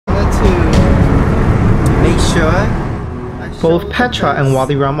sure? Both Petra and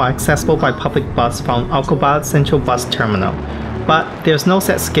Wadi Rum are accessible by public bus from Aqaba Central Bus Terminal, but there's no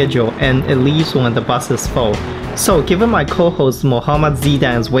set schedule and it leaves when the bus is full. So given my co-host Mohammed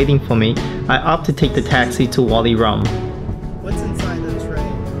Zidan is waiting for me, I opt to take the taxi to Wadi Rum. What's inside the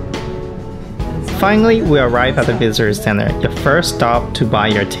train? Finally, we arrive at the visitor center, your first stop to buy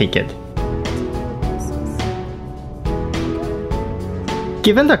your ticket.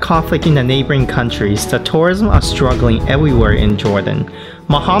 Given the conflict in the neighboring countries, the tourism are struggling everywhere in Jordan.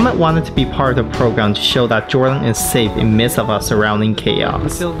 Mohammed wanted to be part of the program to show that Jordan is safe in midst of a surrounding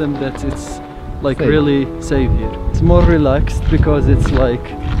chaos. Tell them that it's like really safe here. It's more relaxed because it's like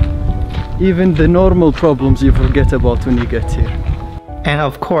even the normal problems you forget about when you get here. And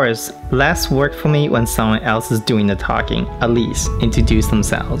of course, less work for me when someone else is doing the talking. At least introduce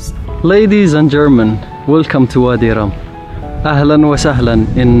themselves. Ladies and gentlemen, welcome to Wadi Rum. Ahlan wa sahlan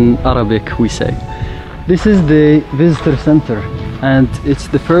in Arabic we say. This is the visitor center and it's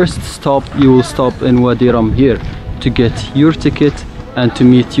the first stop you will stop in Wadi Rum here to get your ticket and to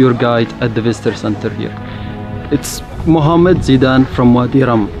meet your guide at the visitor center here. It's Mohammed Zidan from Wadi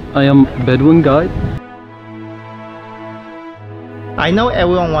Rum. I am Bedouin guide. I know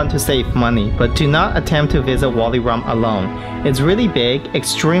everyone wants to save money, but do not attempt to visit Wadi Rum alone. It's really big,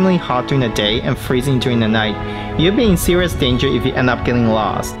 extremely hot during the day, and freezing during the night. You'll be in serious danger if you end up getting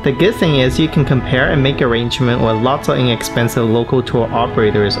lost. The good thing is you can compare and make arrangements with lots of inexpensive local tour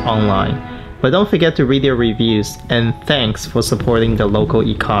operators online. But don't forget to read their reviews, and thanks for supporting the local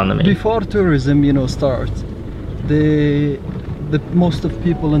economy. Before tourism, starts, the most of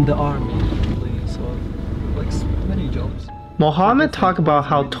people in the army, so like many jobs. Mohammed talked about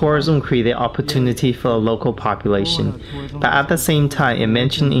how tourism created opportunity for the local population, but at the same time it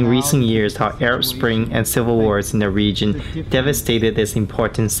mentioned in recent years how Arab Spring and civil wars in the region devastated this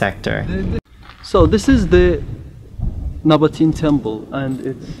important sector. So this is the Nabatean temple and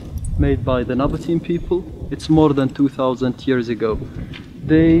it's made by the Nabatean people. It's more than 2000 years ago.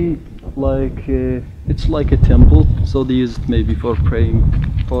 They it's like a temple, so they use it maybe for praying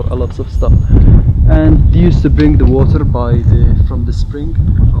for a lot of stuff. And they used to bring the water from the spring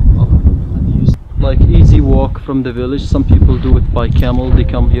from up, and they used like easy walk from the village. Some people do it by camel. They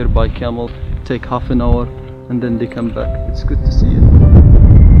come here by camel, take half an hour, and then they come back. It's good to see it.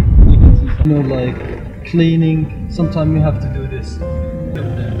 You can see like cleaning. Sometimes you have to do this.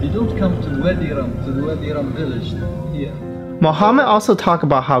 They don't come to Wadi Rum, to the Wadi Rum village here. Mohammed also talked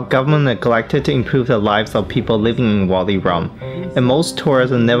about how government neglected to improve the lives of people living in Wadi Rum, and most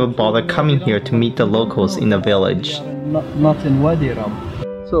tourists never bother coming here to meet the locals in the village. Not in Wadi Rum.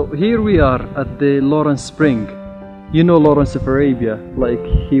 So here we are at the Lawrence Spring. You know Lawrence of Arabia, like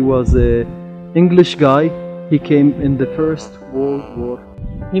he was an English guy. He came in the First World War.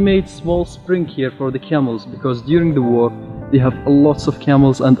 He made small spring here for the camels because during the war they have lots of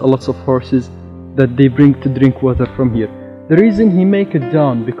camels and lots of horses that they bring to drink water from here. The reason he make it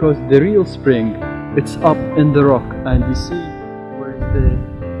down because the real spring, it's up in the rock, and you see where the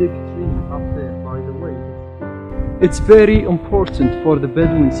big tree up there by the way. It's very important for the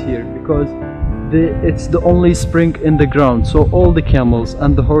Bedouins here because it's the only spring in the ground, so all the camels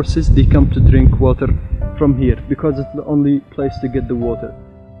and the horses, they come to drink water from here because it's the only place to get the water.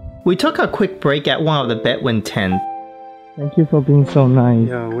 We took a quick break at one of the Bedouin tents. Thank you for being so nice.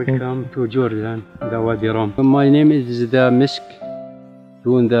 Yeah, welcome to Jordan, the Wadi Rum. My name is the Misk.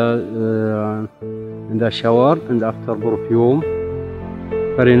 Doing in the shower and after perfume.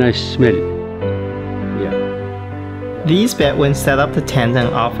 Very nice smell. Yeah. These Bedouins set up the tent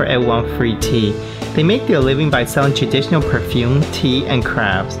and offer everyone free tea. They make their living by selling traditional perfume, tea, and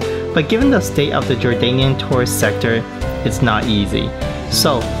crabs. But given the state of the Jordanian tourist sector, it's not easy.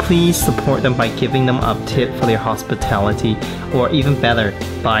 So please support them by giving them a tip for their hospitality, or even better,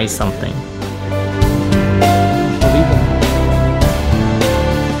 buy something.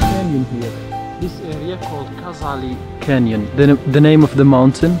 Canyon here. This area called Kazali Canyon. The name of the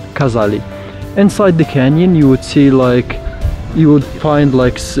mountain, Kazali. Inside the canyon you would see you would find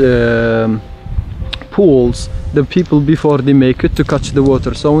pools. The people before they make it to catch the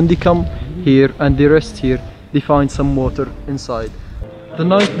water. So when they come here and they rest here, they find some water inside. The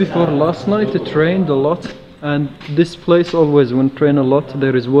night before last night it rained a lot, and this place always when it rains a lot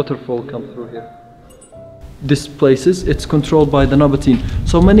there is waterfall come through here. This places it's controlled by the Nabatean,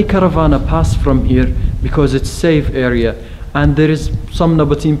 so many caravana pass from here because it's safe area, and there is some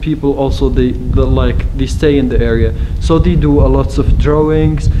Nabatean people also they stay in the area, so they do a lots of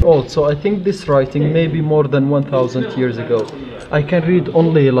drawings. Also I think this writing maybe more than 1000 years ago. I can read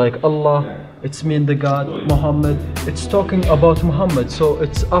only Allah It's mean the God, Muhammad. It's talking about Muhammad, so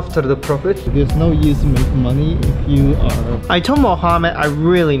it's after the Prophet. There's no use to make money if you are... I told Mohammed I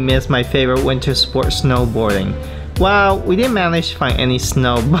really miss my favorite winter sport, snowboarding. Well, we didn't manage to find any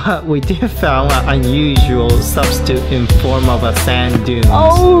snow, but we did find an unusual substitute in form of a sand dune.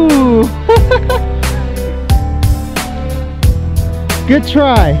 Oh! Good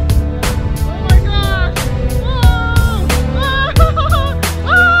try! Oh my gosh!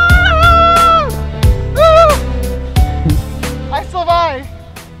 I survived!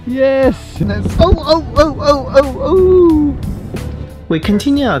 Yes! Oh! We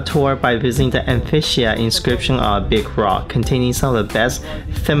continue our tour by visiting the Anfishieh Inscriptions Big Rock, containing some of the best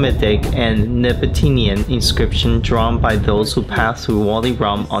Semitic and Nabatean inscriptions drawn by those who passed through Wadi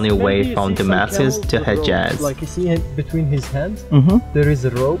Rum on their way from Damascus to Hejaz. Like you see him between his hands, there is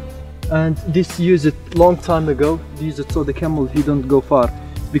a rope, and this used it long time ago. Use it so the camel he don't go far,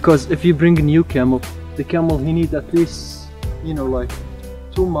 because if you bring a new camel, the camel he need at least, you know, like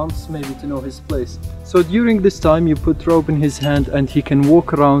 2 months maybe to know his place. So during this time you put rope in his hand and he can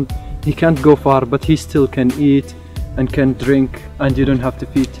walk around. He can't go far, but he still can eat and can drink, and you don't have to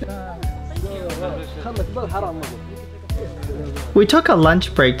feed him. We took a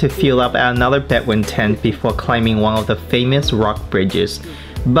lunch break to fuel up at another Bedouin tent before climbing one of the famous rock bridges.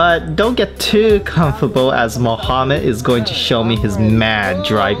 But don't get too comfortable, as Mohammed is going to show me his mad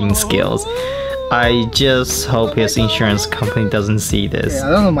driving skills. I just hope his insurance company doesn't see this. Yeah,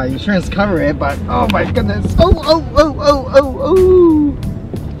 I don't know my insurance cover it, but oh my goodness.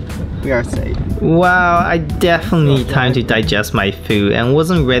 We are safe. Wow, I definitely need time to digest my food and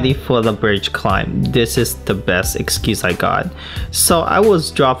wasn't ready for the bridge climb. This is the best excuse I got. So I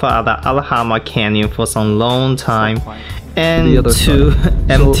was dropped out of the Al-Hama Canyon for some long time and to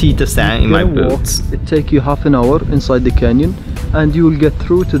empty the sand in my boots. It takes you half an hour inside the canyon, and you will get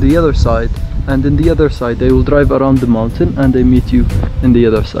through to the other side. And in the other side they will drive around the mountain and they meet you in the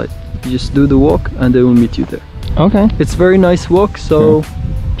other side. You just do the walk and they will meet you there. Okay. It's very nice walk, so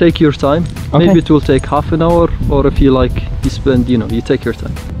take your time. Okay. Maybe it will take half an hour, or if you like, you spend, you know, you take your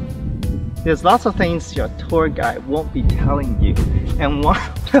time. There's lots of things your tour guide won't be telling you, and one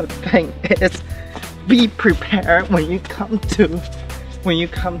of the things is be prepared when you come to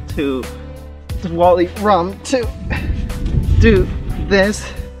Wadi Rum to do this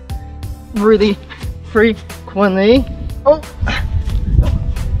really frequently. Oh.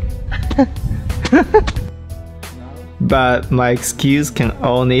 But my excuse can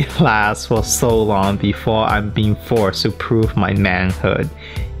only last for so long before I'm being forced to prove my manhood.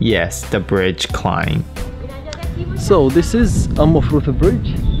 Yes, the bridge climb. So this is Frouth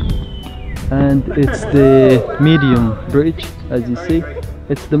Bridge, and it's the medium bridge, as you see.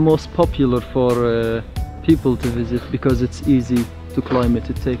 It's the most popular for people to visit because it's easy to climb it.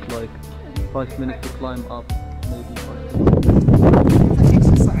 It takes like 5 minutes to climb up, maybe 5 minutes. It's an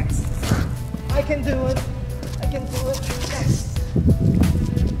exercise. I can do it. I can do it. Yes.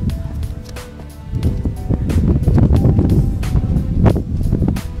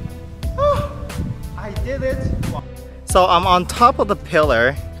 I did it. So I'm on top of the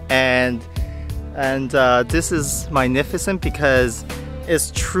pillar, and this is magnificent because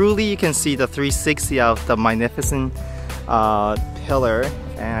it's truly, you can see the 360 of the magnificent pillar.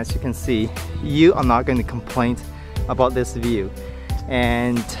 And as you can see, you are not going to complain about this view.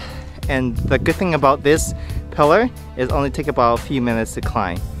 And the good thing about this pillar is only take about a few minutes to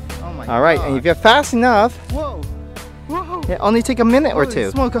climb. Oh my All right, God. and if you're fast enough, Whoa. Whoa. it only take a minute or Holy two.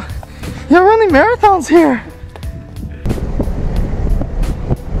 smoke. You're running marathons here.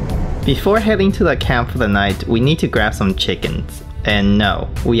 Before heading to the camp for the night, we need to grab some chickens. And no,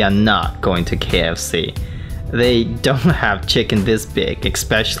 we are not going to KFC. They don't have chicken this big,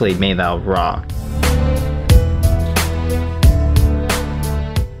 especially made out of rock.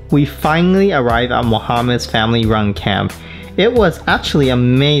 We finally arrived at Mohammed's family-run camp. It was actually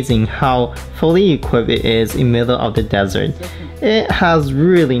amazing how fully equipped it is in the middle of the desert. It has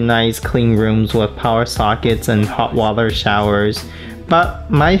really nice clean rooms with power sockets and hot water showers.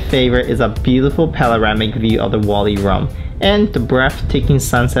 But my favorite is a beautiful panoramic view of the Wadi Rum and the breathtaking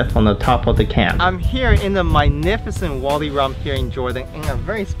sunset from the top of the camp. I'm here in the magnificent Wadi Rum here in Jordan in a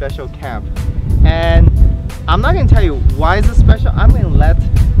very special camp. And I'm not going to tell you why is it special. I'm going to let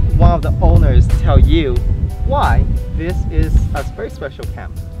one of the owners tell you why this is a very special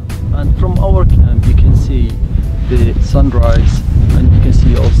camp. And from our camp you can see the sunrise, and you can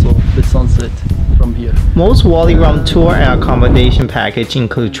see also the sunset from here. Most Wadi Rum tour and accommodation package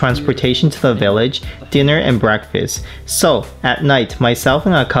include transportation to the village, dinner and breakfast. So at night, myself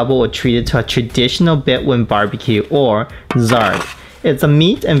and a couple were treated to a traditional Bedouin BBQ or Zarb. It's a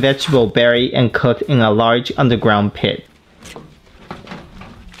meat and vegetable buried and cooked in a large underground pit.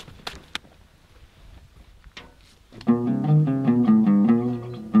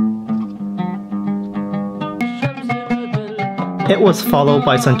 It was followed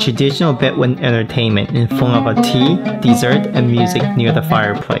by some traditional Bedouin entertainment in form of a tea, dessert, and music near the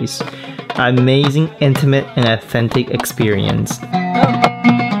fireplace. An amazing, intimate, and authentic experience.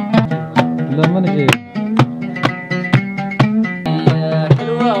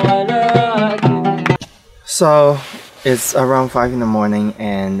 So it's around 5 in the morning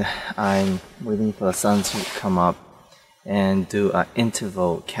and I'm waiting for the sun to come up and do an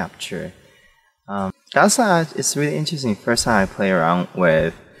interval capture. It's really interesting. First time I play around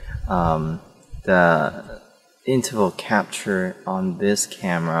with the interval capture on this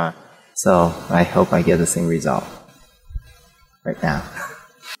camera, so I hope I get the same result right now.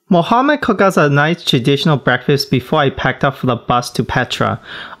 Mohammed cooked us a nice traditional breakfast before I packed up for the bus to Petra.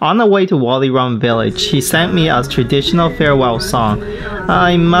 On the way to Wadi Rum village, he sent me a traditional farewell song.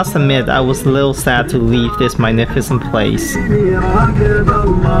 I must admit I was a little sad to leave this magnificent place.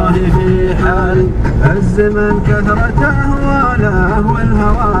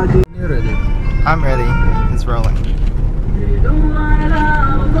 I'm ready. It's rolling.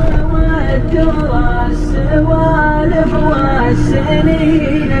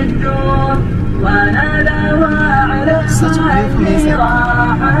 Such a beautiful music.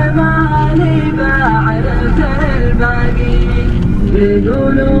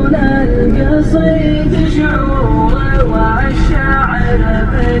 يقولون القصيد شعور والشاعر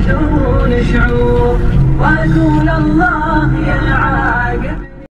بدون شعور وأقول الله يا